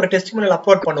 யூடியூப்ல ஒரு டெஸ்டிமோனியல்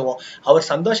அப்லோட் பண்ணுவோம். அவர்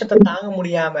சந்தோஷத்தை தாங்க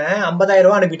முடியாம 50,000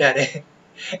 ரூபாய் அனுப்பிட்டாரு.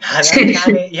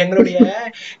 அதாவது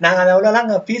நாங்க அது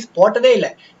அவ்வளவுதான் ஃபீஸ் போட்டதே இல்ல.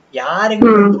 யாருங்க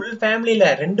ஃபுல் ஃபேமிலில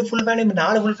 2 ஃபுல் ஃபேமிலி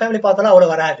 4 ஃபுல் ஃபேமிலி பார்த்தாலும்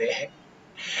அவ்வளவு வராது.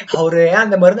 அவரு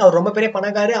அந்த மருந்து, அவர் ரொம்ப பெரிய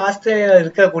பணக்காரு, ஆஸ்திரேலியால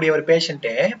இருக்கக்கூடிய ஒரு பேஷண்ட்.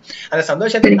 அந்த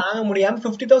சந்தோஷத்தை தாங்க முடியாம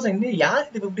 50,000, யார்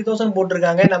இது 50,000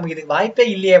 போட்டிருக்காங்க, நமக்கு இதுக்கு வாய்ப்பே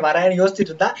இல்லையே வரேன்னு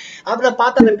யோசிச்சுட்டு இருந்தா, அப்புறம்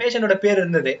பார்த்தா அந்த பேஷண்டோட பேர்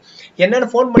இருந்தது. என்னன்னு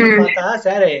போன் பண்ணி பார்த்தா,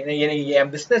 சார் எனக்கு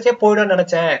என் பிசினஸே போயிடும்னு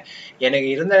நினைச்சேன், எனக்கு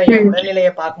இருந்த என்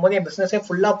உடல்நிலையை பார்க்கும்போது என் பிசினஸே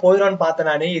ஃபுல்லா போயிடும்னு பார்த்தேன்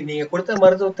நானு. நீங்க கொடுத்த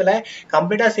மருத்துவத்துல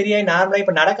கம்ப்ளீட்டா சரியாயி நார்மலா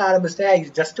இப்ப நடக்க ஆரம்பிச்சிட்டேன்.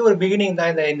 ஜஸ்ட் ஒரு பிகினிங்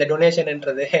தான் இந்த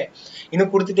டொனேஷன்ன்றது,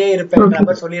 இன்னும் கொடுத்துட்டே இருப்பேன்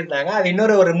மாதிரி சொல்லியிருந்தாங்க. அது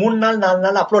இன்னொரு ஒரு 3 நாள் 4 நாள்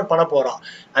அப்லோட் பண்ண போறோம்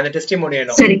அந்த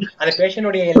டெஸ்டிமோனியலும், அந்த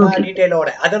பேஷண்டோட எல்லா டீடைலோட,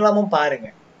 அதெல்லாமும் பாருங்க.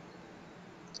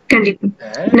 கண்டிப்பா.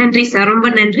 நன்றி சார், ரொம்ப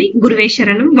நன்றி. குருவே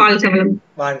சரணம். வாழ்க வளம்.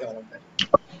 வாழ்க வளம்.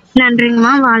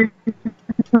 நன்றிங்கம்மா, வாழ்க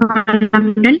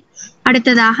வளமுடன்.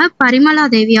 அடுத்ததாக பரிமளா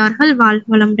தேவி அவர்கள், வாழ்க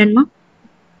வளமுடன்மா.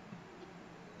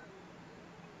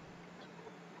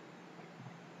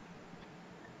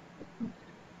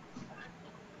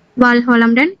 வாழ்க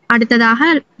வளமுடன்.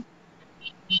 அடுத்ததாக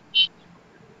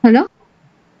ஹலோ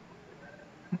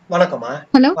வணக்கம்மா.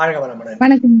 ஹலோ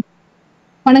வணக்கம்.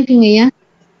 வணக்கங்க ஐயா.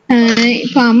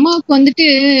 இப்ப அம்மாவுக்கு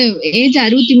ஏஜ்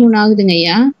 63 ஆகுதுங்க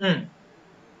ஐயா.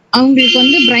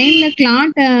 அவங்களுக்கு பிரெயின்ல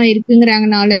கிளாட் இருக்குங்கிறாங்க,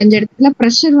 4-5 இடத்துல.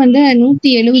 பிரஷர்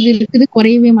 170 இருக்குது,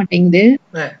 குறையவே மாட்டேங்குது.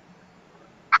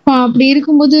 அப்படி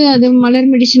இருக்கும்போது அது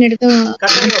மலர் மெடிசன் எடுத்து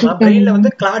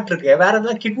பிரெயின்ல கிளாட் இருக்கு. வேற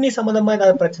ஏதாவது கிட்னி சம்பந்தமா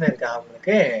ஏதாவது பிரச்சனை இருக்கா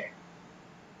அவங்களுக்கு?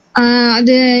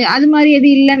 அது மாதிரி எது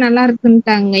இல்ல, நல்லா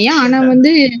இருக்குன்ட்டாங்க ஐயா. ஆனா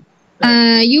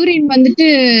யூரின்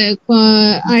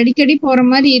அடிக்கடி போற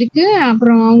மாதிரி இருக்கு.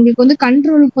 அப்புறம் அவங்களுக்கு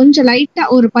கண்ட்ரோல் கொஞ்சம் லைட்டா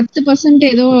ஒரு 10%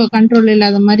 ஏதோ கண்ட்ரோல்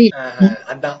இல்லாத மாதிரி இருக்கு.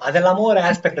 அதான் அதெல்லாமோ ஒரு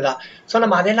ஆஸ்பெக்ட் தான். சோ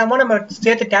நம்ம அதெல்லாமோ நம்ம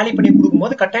சேர்த்து டேலி பண்ணி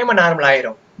கொடுக்கும்போது கட்டாயமா நார்மல்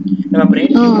ஆயிரும். நம்ம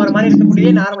பிரெயின் டியூமர் மாதிரி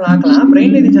இருக்கக்கூடிய நார்மல் ஆக்கலாம்.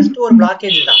 பிரெயின்ல இது ஜஸ்ட் ஒரு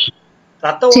பிளாக்கேஜ் தான்.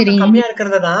 ரத்த ஓட்டம் கம்மியா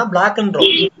இருக்கிறது தான்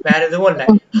பிளாக்ன்றோம், வேற எதுவும் இல்ல.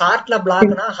 ஹார்ட்ல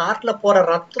பிளாக்னா ஹார்ட்ல போற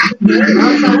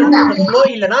ரத்தத்துக்கு ஃப்ளோ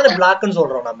இல்லைன்னா அது பிளாக்னு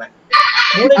சொல்றோம் நம்ம.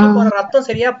 மூளைக்கு போற ரத்தம்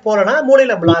சரியா போலனா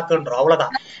மூளையில பிளாக்ன்றோம்,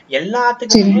 அவ்வளவுதான்.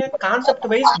 எல்லாத்துக்குமே கான்செப்ட்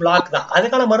வைஸ் பிளாக் தான்.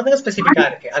 அதுக்கான மருந்துங்க ஸ்பெசிபிக்கா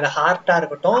இருக்கு. அது ஹார்ட்டா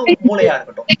இருக்கட்டும், மூளையா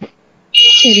இருக்கட்டும்.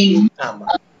 ஆமா.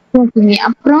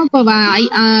 அப்புறம் இப்ப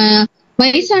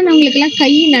வயசானவங்களுக்கு எல்லாம் கை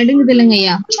நடுங்குது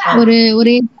இல்லைங்கய்யா,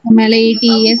 ஒரே மேல 80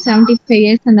 years 75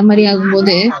 years அந்த மாதிரி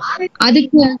ஆகும்போது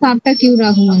அதுக்கு சாப்பிட்டா கியூர்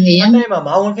ஆகுமாங்கய்யா?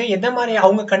 அவங்களுக்கு எந்த மாதிரி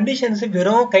அவங்க கண்டிஷன்ஸ்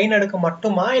வெறும் கை நடுக்க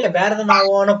மட்டுமா இல்ல வேற எதுவும்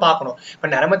ஆகும்னு பாக்கணும். இப்ப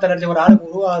நரம்பு தளர்ச்சி ஒரு ஆளுக்கு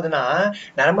உருவாகுதுன்னா,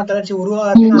 நரம்பு தளர்ச்சி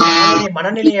உருவாகுதுன்னா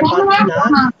மனநிலையை பாத்தீங்கன்னா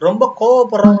ரொம்ப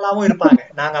கோவப்படுறவங்களாவும் இருப்பாங்க.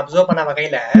 நாங்க அப்சர்வ் பண்ண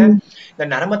வகையில இந்த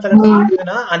நரம்பு தளர்ச்சி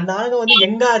இருக்குதுன்னா அந்த ஆளுங்க வந்து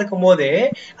எங்க இருக்கும் போது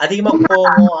அதிகமா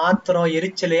கோவம், ஆத்திரம்,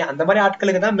 எரிச்சல் அந்த மாதிரி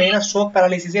ஆட்களுக்கு தான் மெயினா ஸ்ட்ரோக்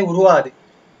பேரலிசிஸே உருவாகுது.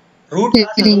 ரூட்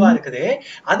காஸ் அதுவா இருக்குது.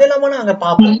 அது இல்லாம நாங்க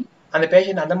பாப்போம் அந்த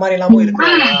பேஷண்ட் அந்த மாதிரி எல்லாமும்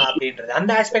இருக்கிறாங்களா அப்படின்றது.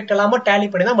 அந்த ஆஸ்பெக்ட் எல்லாம டேலி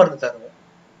பண்ணி தான் மருந்து தருவோம்.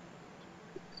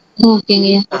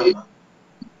 ஓகேங்க.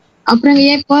 அப்புறம்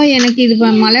இப்போ எனக்கு இது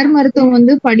மலர் மருத்துவம்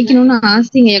வந்து படிக்கணும்னு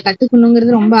ஆசைங்க,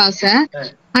 கத்துக்கணுங்கிறது ரொம்ப ஆசை.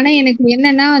 ஆனா எனக்கு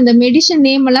என்னன்னா அந்த மெடிசன்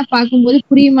நேம் எல்லாம் பார்க்கும்போது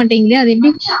புரிய மாட்டேங்குது. அது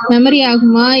எப்படி மெமரி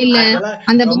ஆகுமா இல்ல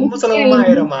அந்த ரொம்ப சுலபமா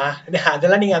ஆயிருமா?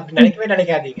 அதெல்லாம் நீங்க அப்படி நினைக்கவே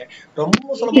நினைக்காதீங்க.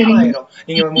 ரொம்ப சுலபமா ஆயிரும்.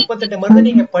 நீங்க 38 மருந்து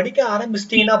நீங்க படிக்க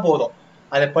ஆரம்பிச்சிட்டீங்கன்னா போதும்.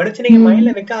 அதை படிச்சு நீங்க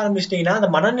மைண்ட்ல வைக்க ஆரம்பிச்சிட்டீங்கன்னா அந்த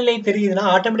மனநிலை தெரியுதுன்னா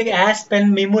ஆட்டோமேட்டிக்கா ஆஸ்பென்,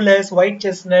 மிமுலஸ், ஒயிட்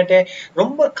செஸ்னட்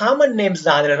ரொம்ப காமன் நேம்ஸ்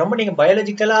தான். அதுல ரொம்ப நீங்க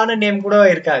பயாலஜிக்கலான நேம் கூட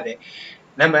இருக்காது.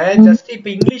 நம்ம ஜஸ்ட் இப்ப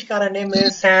இங்கிலீஷ்கார நேம்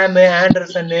சாம்,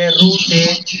 ஆண்டர்சன், ரூட்,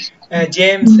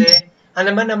 ஜேம்ஸ் அந்த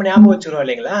மாதிரி நம்ம ஞாபகம் வச்சுக்கிறோம்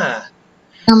இல்லைங்களா?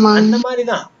 அந்த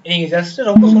மாதிரிதான் நீங்க ஜஸ்ட்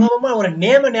ரொம்ப சுலபமா ஒரு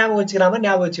நேம ஞாபகம் வச்சுக்கிற மாதிரி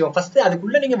ஞாபகம் வச்சுக்கோங்க. ஃபர்ஸ்ட்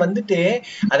அதுக்குள்ள நீங்க வந்துட்டு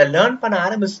அதை லேர்ன் பண்ண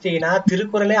ஆரம்பிச்சிட்டீங்கன்னா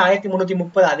திருக்குறளே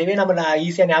 1330 அதுவே நம்ம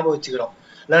ஈஸியா ஞாபகம் வச்சுக்கிறோம்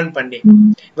லேர்ன் பண்ணி.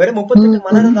 வெறும் 38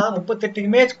 மலர் தான்,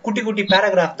 38க்குமே குட்டி குட்டி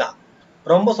பேராகிராஃப் தான்.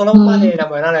 ரொம்ப சுலபமா அதை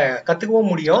நம்மளால கத்துக்கவும்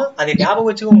முடியும், அதை ஞாபகம்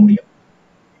வச்சுக்கவும் முடியும்.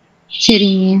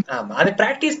 ஆமா, அதை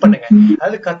பிராக்டிஸ் பண்ணுங்க.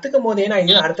 அதாவது கத்துக்கும் போதே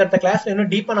நான் அடுத்தடுத்த கிளாஸ்ல இன்னும்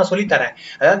டீப்பா நான் சொல்லி தரேன்.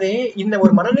 அதாவது இந்த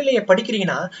ஒரு மனநிலையை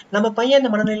படிக்கிறீங்கன்னா நம்ம பையன்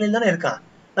இந்த மனநிலையில தானே இருக்கான்,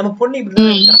 நம்ம பொண்ணு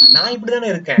இப்படிதானே இருக்கான், நான் இப்படிதானே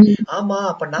இருக்கேன், ஆமா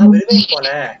அப்ப நான் விருவேன் போல,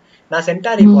 நான்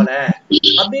சென்டாரி போல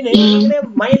அப்படின்னு நீங்களே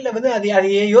மைண்ட்ல வந்து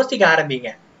அதையே யோசிக்க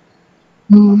ஆரம்பிங்க.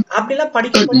 அப்படி எல்லாம்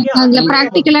படிக்க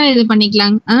பிராக்டிகலா இது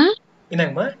பண்ணிக்கலாம்.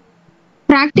 என்னங்கம்மா?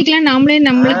 பிராக்டிகலா நாமளே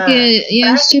நம்மளுக்கு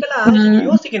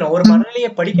யோசிக்கணும். ஒரு மனநிலையை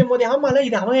படிக்கும் போதே ஆமால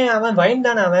இது அவன் வயன்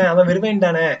தானே, அவன் விருவேன்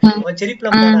தானே, அவன் செரி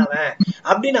பிளம் தானே அவன்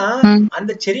அப்படின்னா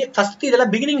அந்த செரி ஃபர்ஸ்ட்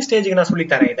இதெல்லாம் பிகினிங் ஸ்டேஜுக்கு நான் சொல்லி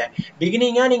தரேன். இதை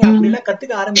பிகினிங்கா நீங்க அப்படி எல்லாம்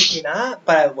கத்துக்க ஆரம்பிச்சீங்கன்னா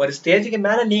ஒரு ஸ்டேஜுக்கு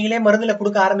மேல நீங்களே மருந்துல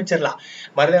கொடுக்க ஆரம்பிச்சிடலாம்.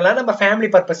 மருந்துலாம் நம்ம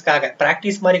ஃபேமிலி பர்பஸ்க்காக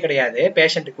பிராக்டிஸ் மாதிரி கிடையாது,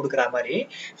 பேஷண்ட்டுக்கு கொடுக்குற மாதிரி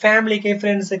ஃபேமிலிக்கு,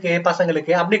 ஃப்ரெண்ட்ஸுக்கு,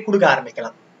 பசங்களுக்கு அப்படி கொடுக்க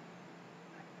ஆரம்பிக்கலாம்.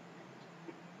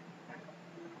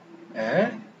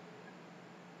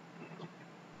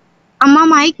 அம்மா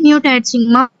மைக் மியூட்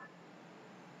ஆயிடுச்சுங்கம்மா.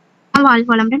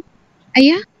 வாழ்வளமுடன்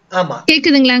ஐயா. ஆமா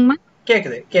கேக்குதுங்களாங்கம்மா?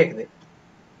 கேக்குது கேக்குது.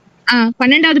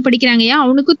 12வது படிக்கிறாங்கய்யா.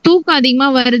 அவனுக்கு தூக்கம் அதிகமா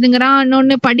வருதுங்கிறான்.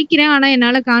 இன்னொன்னு படிக்கிறேன் ஆனா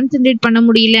என்னால கான்சென்ட்ரேட் பண்ண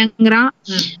முடியலங்கிறான்.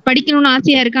 படிக்கணும்னு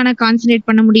ஆசையா இருக்கு ஆனா கான்சென்ட்ரேட்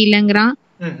பண்ண முடியலங்கிறான்.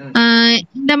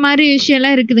 இந்த மாதிரி விஷயம்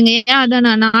எல்லாம் இருக்குதுங்க. அதான்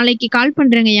நான் நாளைக்கு கால்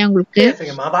பண்றேங்க ஐயா உங்களுக்கு.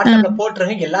 வாட்ஸ்அப்ல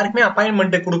போட்டுருங்க. எல்லாருக்குமே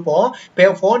அப்பாயின்மெண்ட் கொடுப்போம்.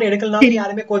 போன் எடுக்கலனாலும்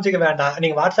யாருமே கோச்சிக்க வேண்டாம்.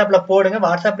 நீங்க வாட்ஸ்அப்ல போடுங்க.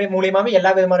 வாட்ஸ்அப் மூலியமாவே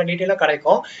எல்லா விதமான டீடைலும்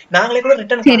கிடைக்கும். நாங்களே கூட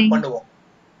ரிட்டர்ன் கால் பண்ணுவோம்.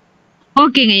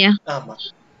 ஓகேங்க ஐயா. ஆமா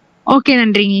ஓகே,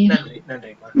 நன்றிங்க. நன்றி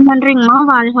நன்றிமா. நன்றிங்கம்மா.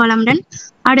 வாழ்க வளமுடன்.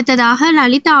 அடுத்ததாக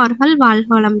லலிதா அவர்கள் வாழ்க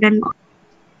வளமுடன்.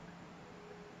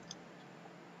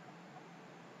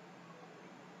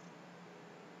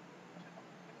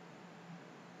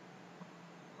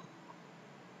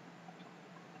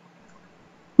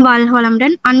 வாழ்க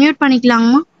வளமுடன். அன்மியூட்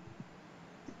பண்ணிக்கலாங்கம்மா.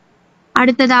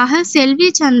 அடுத்ததாக செல்வி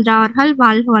சந்திரா அவர்கள்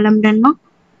வாழ்க வளமுடன்மா.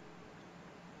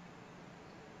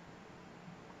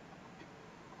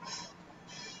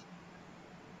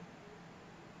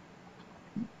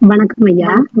 வணக்கம்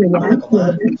ஐயா.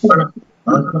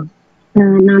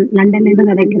 நான் லண்டன்ல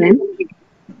இருந்து கிடைக்கிறேன்.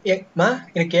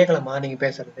 எனக்கு கேட்கலாமா நீங்க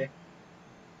பேசுறது?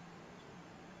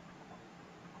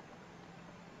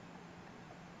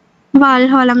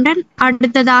 வாழ்க வளமுடன்.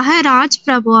 அடுத்ததாக ராஜ்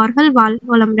பிரபு அவர்கள் வாழ்க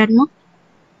வளமுடன்மா.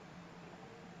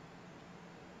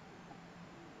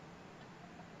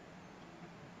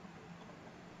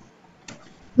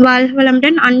 வாழ்க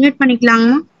வளமுடன். அன்மியூட்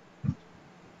பண்ணிக்கலாங்கம்மா.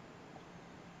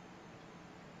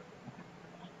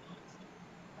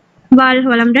 வாழ்க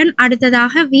வளமுடன்.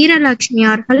 அடுத்ததாக வீரலட்சுமி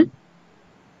அவர்கள்.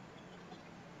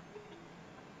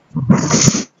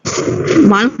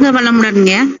 வாழ்க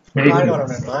வளமுடன்ங்க.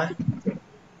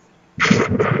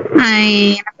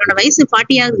 என்னோட வயசு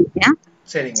 40 ஆகுதுங்க.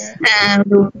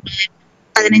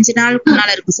 15 நாளுக்கு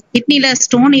முன்னால இருக்கு. கிட்னில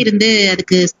ஸ்டோன் இருந்து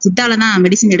அதுக்கு சித்தால தான்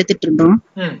மெடிசின் எடுத்துட்டு இருந்தோம்.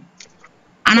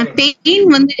 ஆனா பெயின்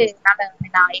வந்து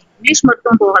நான் இங்கிலீஷ்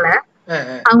மருத்துவம் போகல,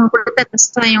 அவங்க கொடுத்த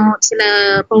கஷாயம் சில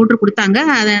பவுடர் கொடுத்தாங்க,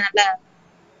 அதை நல்லா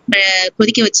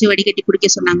கொதிக்க வச்சு வடிகட்டி குடிக்க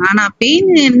சொன்னாங்க. ஆனா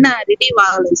பெயின் என்ன ரிலீவ்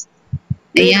ஆகல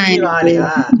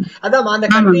ஐயா. அதான் அந்த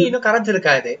கட்டி இன்னும்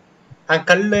கரைஞ்சிருக்காது.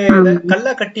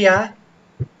 கல்லா கட்டியா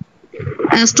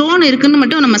ஸ்டோன் இருக்குன்னு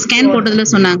மட்டும் நம்ம ஸ்கேன் போட்டதுல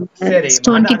சொன்னாங்க.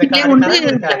 ஸ்டோன் கிட்னிலே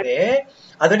உண்டு.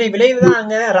 அதோடைய விளைவுதான்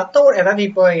அங்க ரத்தம், அதாவது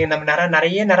இப்போ நம்ம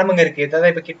நிறைய நரம்புங்க இருக்கு.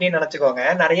 அதாவது இப்ப கிட்னி நினைச்சுக்கோங்க,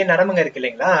 நிறைய நரம்புங்க இருக்கு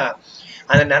இல்லைங்களா?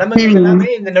 அந்த நரம்புகள் எல்லாமே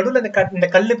இந்த நடுவுல இந்த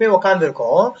கல்லு போய் உட்கார்ந்து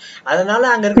இருக்கும். அதனால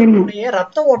அங்க இருக்கக்கூடிய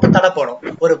ரத்த ஓட்டம் தடைப்படும்.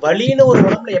 ஒரு வலின்னு ஒரு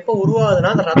உடம்புல எப்ப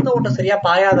உருவாகுதுன்னா அந்த ரத்த ஓட்டம் சரியா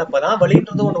பாயாதப்பதான்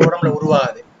வலின்றது ஒண்ணு உடம்புல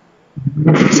உருவாகுது.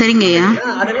 சரிங்க ஐயா.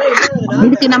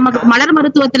 இதுக்கு நமக்கு மலர்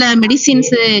மருத்துவத்துல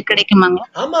மெடிசின்ஸ் கிடைக்குமாங்க?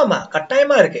 ஆமா ஆமா,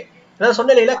 கட்டாயமா இருக்கு. நான்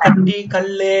சொன்னேன்ல, கட்டி,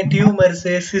 கல்லு, டியூமர்ஸ்,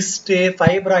 சிஸ்ட்,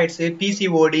 ஃபைப்ராய்ட்ஸ்,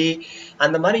 பிசிஓடி,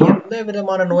 அந்த மாதிரி எந்த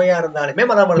விதமான நோயா இருந்தாலுமே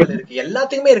மலர் மருத்துவத்துல இருக்கு.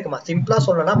 எல்லாத்துக்குமே இருக்குமா. சிம்பிளா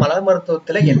சொல்லணும்னா மலர்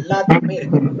மருத்துவத்துல எல்லாத்துக்குமே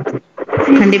இருக்கு.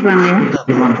 கண்டிப்பாங்க.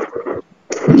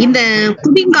 இந்த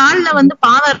குதிங்கால்ல வந்து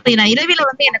பாவம் இரவில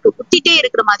வந்து எனக்கு குத்திட்டே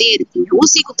இருக்கிற மாதிரியே இருக்கு,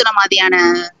 ஊசி குத்துன மாதிரியான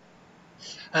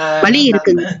வலி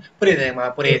இருக்கு. புரியுதுமா,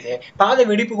 புரியுது. பாத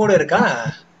வெடிப்பு கூட இருக்கா?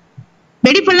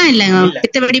 வெடிப்பெல்லாம் இல்லைங்க,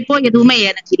 பித்த வெடிப்போ எதுவுமே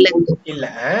எனக்கு இல்ல. இல்ல.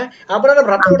 அப்புறம்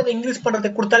நம்ம ரத்த ஓட்டத்தை இன்க்ரீஸ்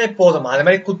பண்றதுக்கு கொடுத்தாலே போதுமா? அது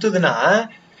மாதிரி குத்துதுன்னா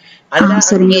அதுல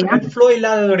பிளட் ஃப்ளோ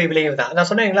இல்லாததோட விளைவு தான். நான்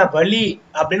சொன்னீங்களா, வலி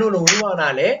அப்படின்னு ஒண்ணு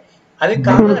உருவானாலே அது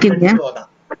காரணம் பிளட் ஃப்ளோ தான்.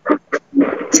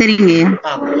 சரிங்க.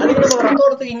 ஆமா, அதுக்கு நம்ம ரத்த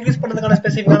ஓட்டத்துக்கு இன்க்ரீஸ் பண்றதுக்கான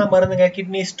ஸ்பெசிஃபிக்கான மருந்துங்க,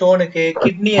 கிட்னி ஸ்டோனுக்கு,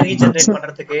 கிட்னியை ரீஜெனரேட்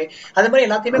பண்றதுக்கு, அது மாதிரி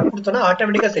எல்லாத்தையுமே கொடுத்தோம்னா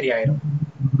ஆட்டோமேட்டிக்கா சரியாயிரும்.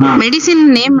 மெடிசின்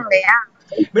நேம் இல்லையா?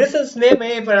 மெடிசன்ஸ் நேம்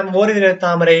இப்ப நம்ம ஓரிரு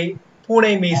தாமரை,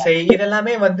 பூனை மீசை,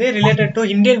 இதெல்லாமே வந்து ரிலேட்டட் டு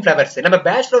இந்தியன் ஃபிளவர்ஸ். நம்ம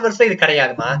பேட்ச் ஃபிளவர்ஸ்ல இது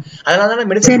கிடையாதுமா. அதனாலதான்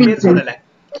மெடிசன் பேர் சொல்லல.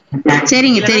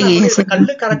 சரிங்க சரிங்க.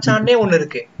 கல்லு கரைச்சானே ஒண்ணு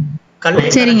இருக்கு. கல்லு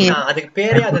கரைச்சான், அதுக்கு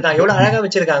பேரே அதுதான். எவ்வளவு அழகா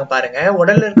வச்சிருக்காங்க பாருங்க.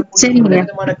 உடல்ல இருக்கக்கூடிய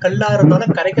விதமான கல்லா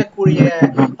இருந்தாலும் கரைக்கக்கூடிய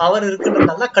பவர்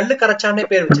இருக்குன்றதுனால கல்லு கரைச்சானே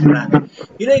பேர் வச்சிருக்காங்க.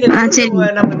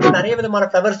 இன்னும் நமக்கு நிறைய விதமான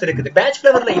ஃபிளவர்ஸ் இருக்குது. பேட்ச்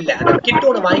ஃபிளவர்ல இல்ல. அந்த கிட்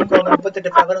ஒண்ணு வாங்கிக்கோங்க,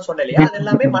 38 ஃபிளவர்னு சொன்ன இல்லையா, அது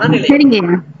எல்லாமே மனநிலை.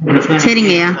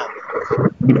 சரிங்கய்யா.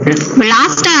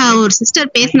 லாஸ்டா ஒரு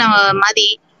சிஸ்டர் பேசின மாதிரி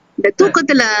இந்த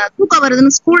தூக்கம்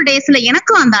வருதுன்னு ஸ்கூல் டேஸ்ல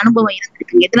எனக்கும் அந்த அனுபவம்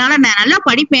இருந்திருக்கு. இதனால நான் நல்லா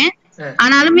படிப்பேன்,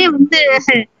 ஆனாலுமே வந்து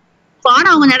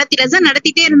பாடம் அவங்க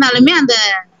நடத்திட்டே இருந்தாலுமே அந்த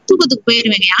தூக்கத்துக்கு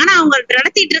போயிருவேங்க. ஆனா அவங்க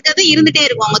நடத்திட்டு இருக்கிறது இருந்துட்டே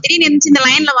இருக்கும். அவங்க திடீர்னு இருந்துச்சு இந்த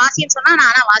லைன்ல வாசின்னு சொன்னா நான்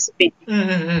ஆனா வாசிப்பேன்.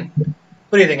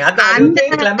 புரியுதுங்க.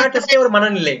 அது ஒரு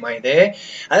மனநிலைமா இது.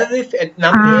 அதாவது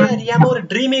நம்மளே அறியாம ஒரு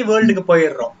ட்ரீமி வேர்ல்டுக்கு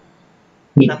போயிடுறோம்.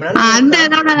 அந்த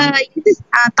இது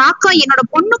தாக்கம் என்னோட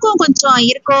பொண்ணுக்கும் கொஞ்சம்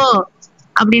இருக்கோ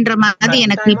அப்படின்ற மாதிரி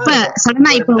எனக்கு இப்ப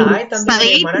சடனா இப்போ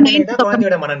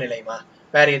குழந்தையோட மனநிலைமா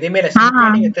வேற எதுவுமே இல்ல.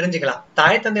 நீங்க தெரிஞ்சுக்கலாம்,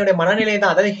 தாய் தந்தையோட மனநிலை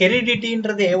தான். அதாவது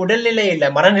ஹெரிடிட்டின்றது உடல்நிலை இல்ல,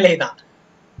 மனநிலை தான்.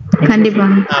 கண்டிப்பா.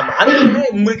 ஆமா, அதனால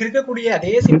உங்களுக்கு இருக்கக்கூடிய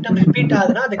அதே சிம்டம் ரிப்பீட்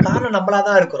ஆகுதுன்னா அது காரணம்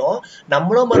நம்மளாதான் இருக்கிறோம்.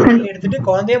 நம்மளும் மருந்து எடுத்துட்டு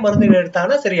குழந்தைய மருந்து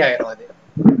எடுத்தாங்கன்னா சரியாயிரும். அது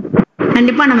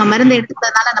கண்டிப்பா நம்ம மருந்து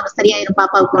எடுத்துக்கிறதுனால நம்ம சரியாயிரும்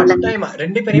பாப்பாவுக்கு.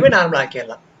 ரெண்டு பேரையுமே நார்மல்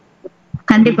ஆக்கிடலாம்.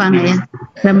 கண்டிப்பாங்க.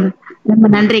 ரொம்ப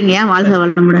நன்றிங்க. வாழ்க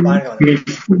வளமுடன்.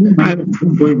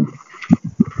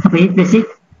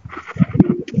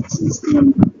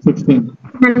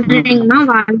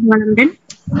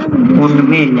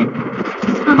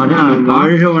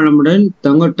 வாழ்க வளமுடன்.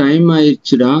 தங்க டைம்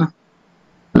ஆயிடுச்சுடா.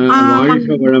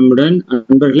 வாழ்க வளமுடன்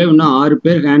நண்பர்களே. இன்னும் 6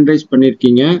 பேர் ஹேண்ட் ரைஸ்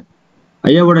பண்ணிருக்கீங்க.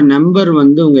 ஐயாவோட நம்பர்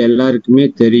வந்து உங்க எல்லாருக்குமே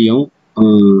தெரியும்.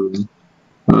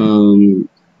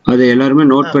 அதை எல்லாருமே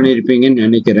நோட் பண்ணிருப்பீங்கன்னு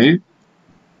நினைக்கிறேன்.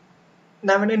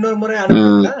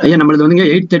 ஐயா நம்மளது வந்துங்க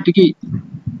 8:30க்கு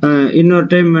இன்னொரு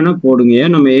டைம் வேணா போடுங்க.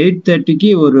 நம்ம 8:30க்கு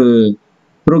ஒரு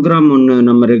ப்ரோக்ராம் ஒண்ணு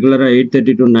நம்ம ரெகுலரா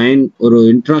 8:30 to 9 ஒரு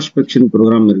இன்ட்ராஸ்பெக்ஷன்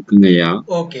ப்ரோக்ராம் இருக்குங்க ஐயா.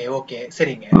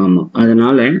 ஆமா,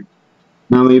 அதனால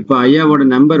நாம இப்ப ஐயாவோட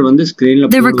நம்பர் வந்து ஸ்கிரீன்ல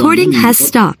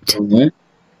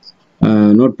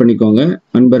நோட் பண்ணிக்கோங்க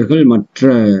நண்பர்கள். மற்ற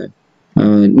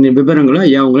விவரங்களை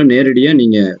ஐயா உங்களை நேரடியா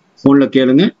நீங்க போன்ல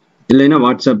கேளுங்க, இல்லைன்னா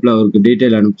வாட்ஸ்அப்ல அவருக்கு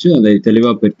டீட்டெயில் அனுப்பிச்சு அதை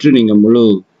தெளிவா பெற்று நீங்க முழு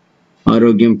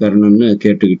ஆரோக்கியம் பெறணும்னு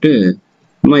கேட்டுக்கிட்டு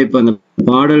அம்மா இப்ப அந்த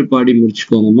பாடல் பாடி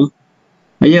முடிச்சுக்கோங்கம்மா.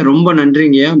 ஐயா ரொம்ப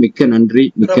நன்றிங்கய்யா. மிக்க நன்றி,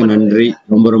 மிக்க நன்றி,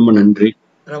 ரொம்ப ரொம்ப நன்றி.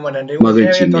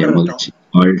 மகிழ்ச்சிங்க, மகிழ்ச்சி.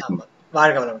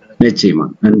 வாழ்க. நிச்சயமா.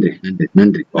 நன்றி நன்றி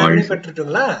நன்றி.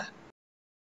 வாழ்க.